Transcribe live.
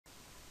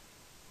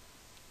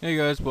Hey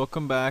guys,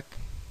 welcome back.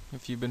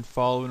 If you've been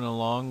following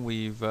along,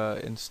 we've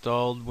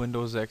installed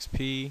Windows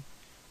XP,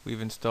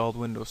 we've installed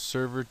Windows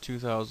Server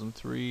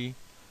 2003,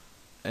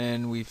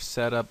 and we've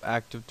set up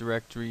Active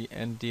Directory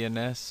and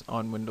DNS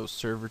on Windows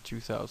Server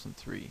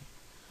 2003.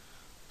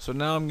 So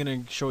now I'm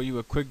going to show you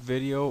a quick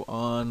video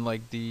on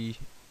the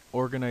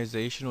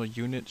organizational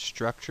unit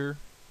structure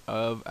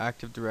of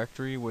Active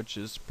Directory, which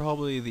is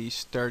probably the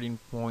starting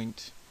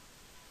point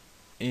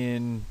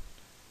in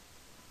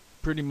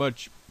pretty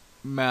much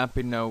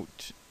mapping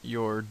out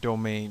your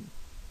domain.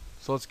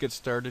 So let's get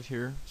started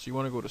here. So you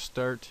want to go to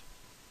Start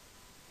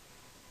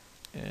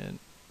and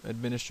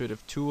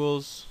Administrative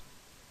Tools,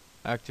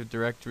 Active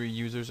Directory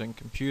Users and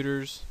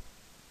Computers.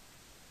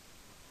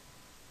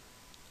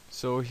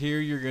 So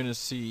here you're going to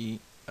see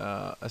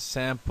a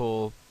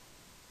sample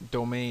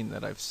domain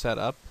that I've set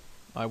up.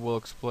 I will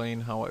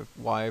explain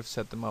why I've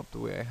set them up the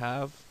way I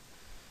have,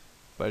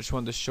 but I just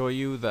wanted to show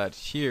you that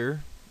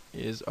here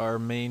is our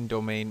main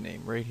domain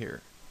name right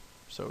here.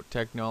 So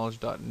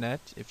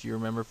techknowledge.net, if you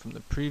remember from the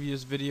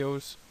previous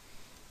videos,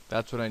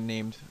 that's what I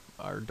named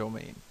our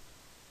domain.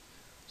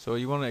 So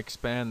you want to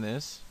expand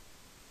this,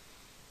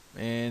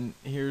 and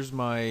here's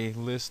my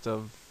list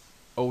of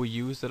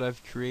OUs that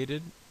I've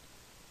created.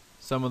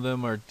 Some of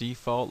them are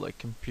default, like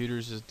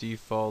computers is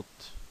default,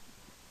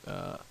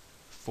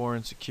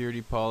 foreign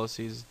security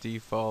policies is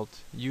default,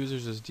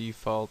 users is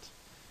default.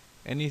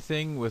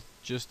 Anything with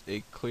just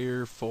a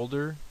clear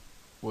folder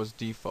was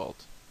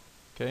default.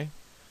 Okay?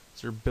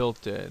 So they're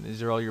built in.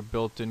 These are all your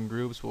built-in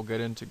groups. We'll get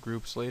into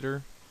groups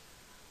later.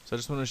 So I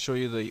just want to show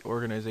you the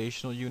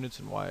organizational units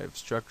and why I've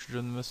structured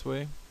them this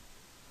way.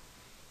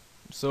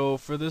 So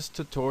for this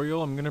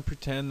tutorial, I'm going to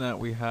pretend that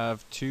we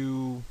have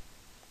two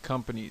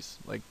companies.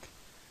 Like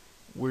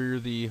we're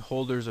the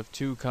holders of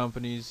two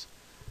companies.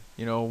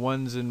 You know,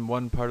 one's in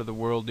one part of the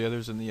world, the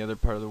other's in the other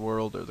part of the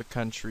world, or the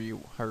country,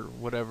 or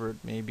whatever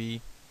it may be.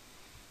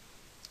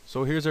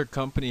 So here's our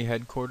company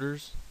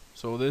headquarters.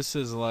 So this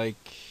is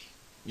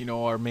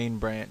our main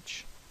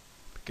branch.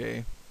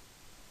 Okay.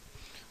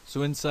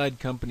 So inside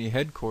company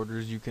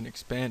headquarters, you can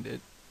expand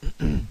it.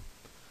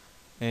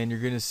 And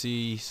you're going to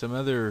see some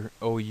other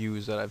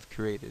OUs that I've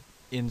created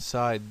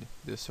inside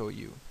this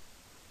OU.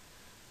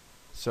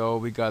 So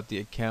we got the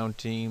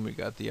accounting, we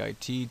got the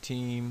IT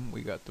team,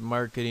 we got the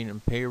marketing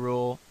and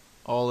payroll,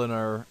 all in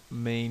our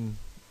main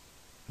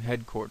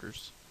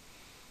headquarters.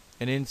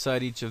 And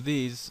inside each of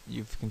these,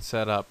 you can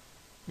set up,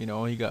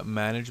 you got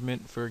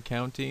management for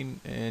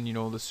accounting and,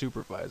 the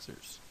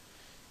supervisors.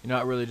 You're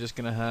not really just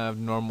going to have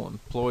normal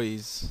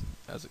employees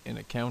as in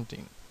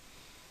accounting.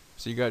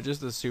 So you got just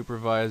the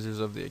supervisors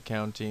of the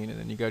accounting, and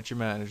then you got your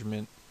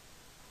management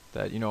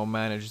that,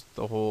 manage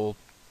the whole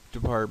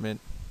department.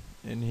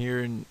 And here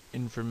in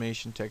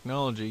information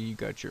technology, you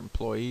got your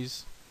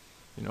employees.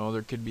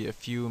 There could be a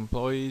few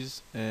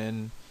employees,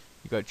 and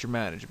you got your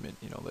management,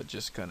 that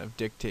just kind of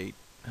dictate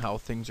how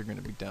things are going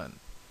to be done.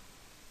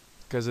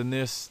 Because in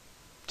this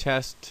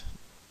test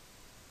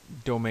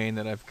domain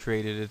that I've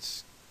created,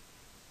 it's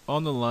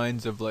on the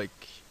lines of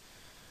like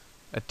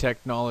a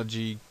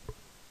technology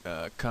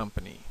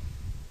company.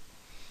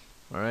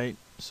 Alright,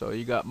 so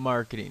you got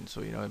marketing,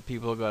 so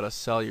people gotta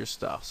sell your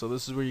stuff. So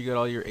this is where you got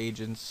all your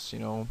agents,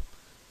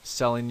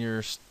 selling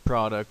your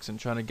products and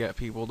trying to get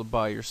people to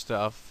buy your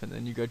stuff. And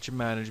then you got your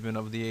management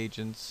of the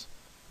agents,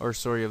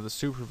 of the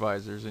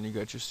supervisors, and you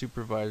got your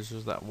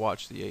supervisors that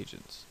watch the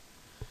agents.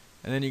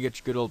 And then you get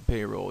your good old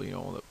payroll,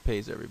 that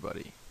pays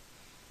everybody.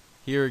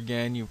 Here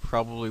again, you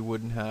probably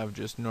wouldn't have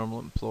just normal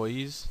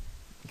employees.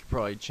 You could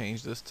probably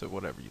change this to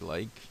whatever you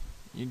like.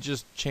 You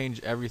just change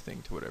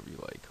everything to whatever you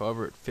like,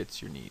 however it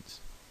fits your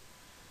needs.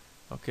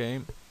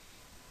 Okay,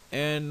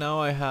 and now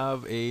I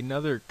have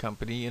another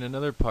company in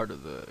another part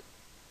of the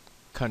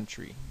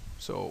country.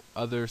 So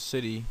other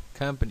city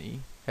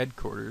company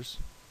headquarters.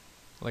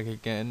 Like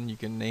again, you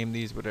can name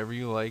these whatever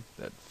you like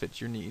that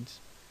fits your needs.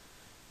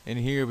 And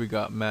here we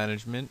got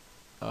management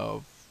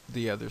of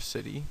the other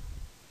city.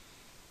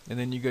 And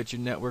then you got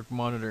your network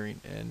monitoring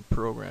and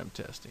program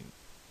testing.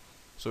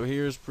 So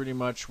here's pretty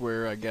much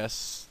where I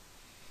guess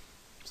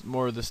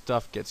more of the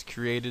stuff gets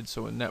created.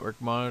 So in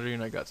network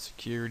monitoring, I got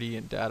security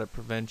and data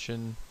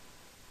prevention.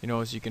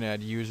 So you can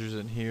add users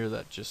in here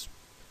that just,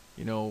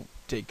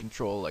 take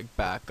control like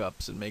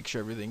backups and make sure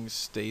everything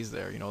stays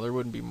there. There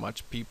wouldn't be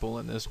much people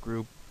in this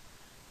group.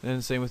 And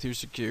then same with your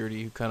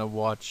security, who kind of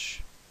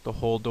watch the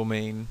whole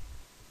domain,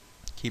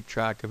 keep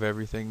track of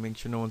everything, make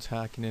sure no one's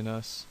hacking in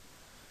us.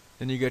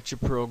 Then you got your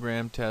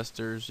program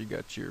testers, you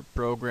got your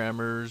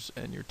programmers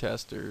and your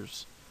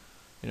testers.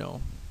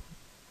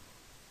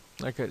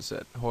 Like I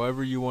said,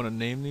 however you want to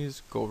name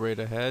these, go right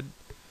ahead.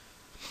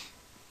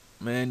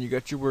 Man, you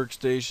got your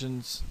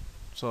workstations.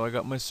 So I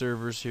got my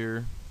servers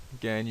here.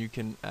 Again, you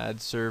can add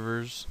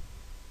servers,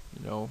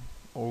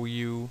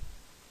 OU.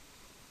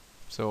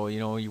 So,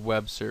 your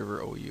web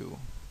server OU.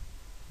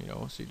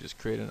 So you just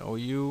create an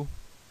OU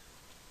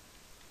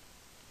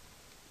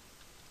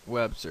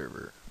web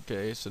server.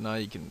 Okay, so now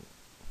you can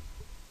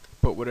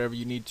put whatever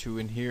you need to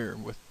in here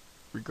with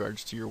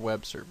regards to your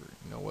web server,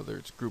 whether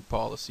it's group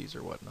policies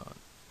or whatnot.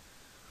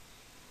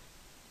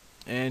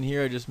 And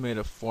here I just made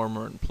a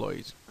former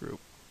employees group,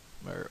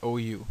 or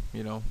OU,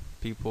 you know,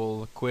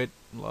 people quit,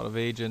 a lot of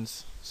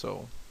agents,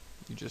 so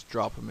you just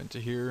drop them into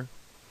here.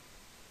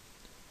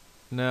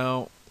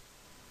 Now,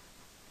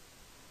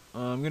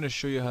 I'm going to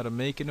show you how to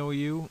make an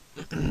OU.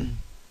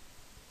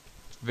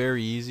 It's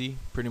very easy,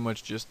 pretty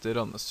much just did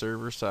on the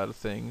server side of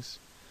things.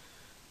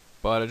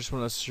 But I just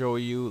want to show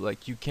you,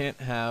 like, you can't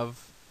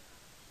have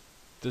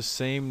the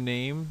same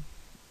name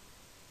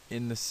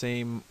in the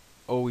same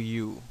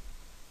OU,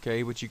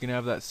 okay? But you can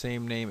have that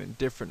same name in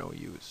different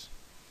OUs.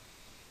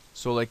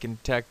 So like in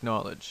tech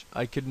knowledge,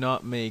 I could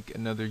not make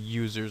another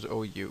user's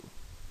OU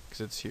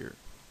because it's here.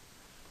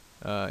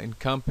 In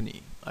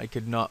company, I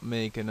could not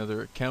make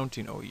another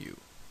accounting OU.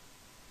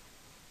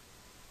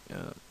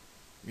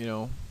 You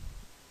know,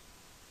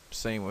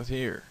 same with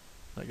here.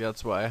 Like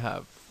that's why I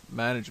have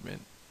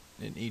management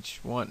in each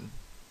one.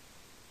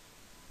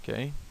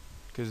 Okay,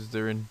 because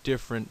they're in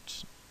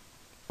different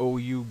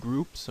OU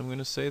groups. I'm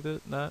gonna say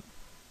that.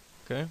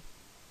 Okay.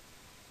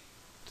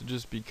 So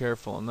just be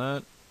careful on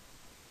that.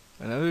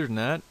 And other than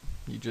that,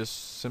 you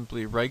just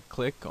simply right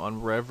click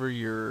on wherever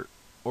your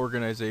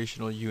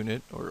organizational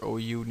unit or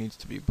OU needs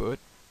to be put,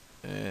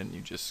 and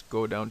you just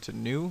go down to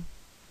new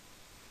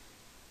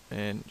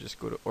and just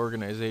go to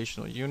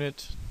organizational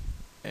unit,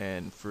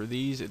 and for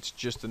these it's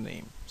just a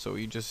name, so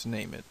you just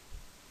name it.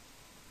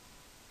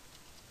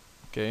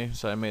 Okay,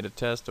 so I made a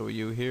test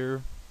OU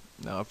here.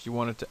 Now if you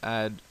wanted to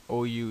add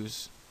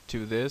OUs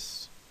to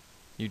this,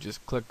 you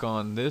just click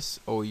on this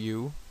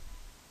OU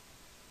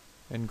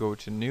and go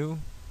to new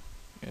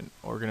and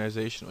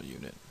organizational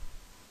unit.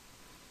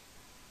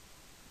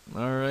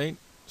 Alright,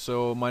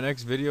 so my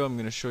next video I'm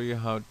going to show you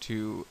how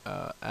to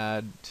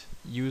add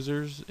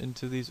users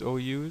into these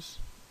OUs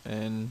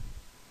and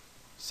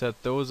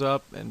set those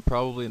up, and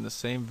probably in the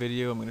same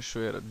video I'm going to show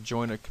you how to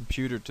join a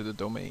computer to the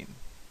domain.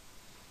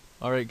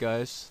 Alright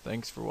guys,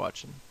 thanks for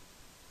watching.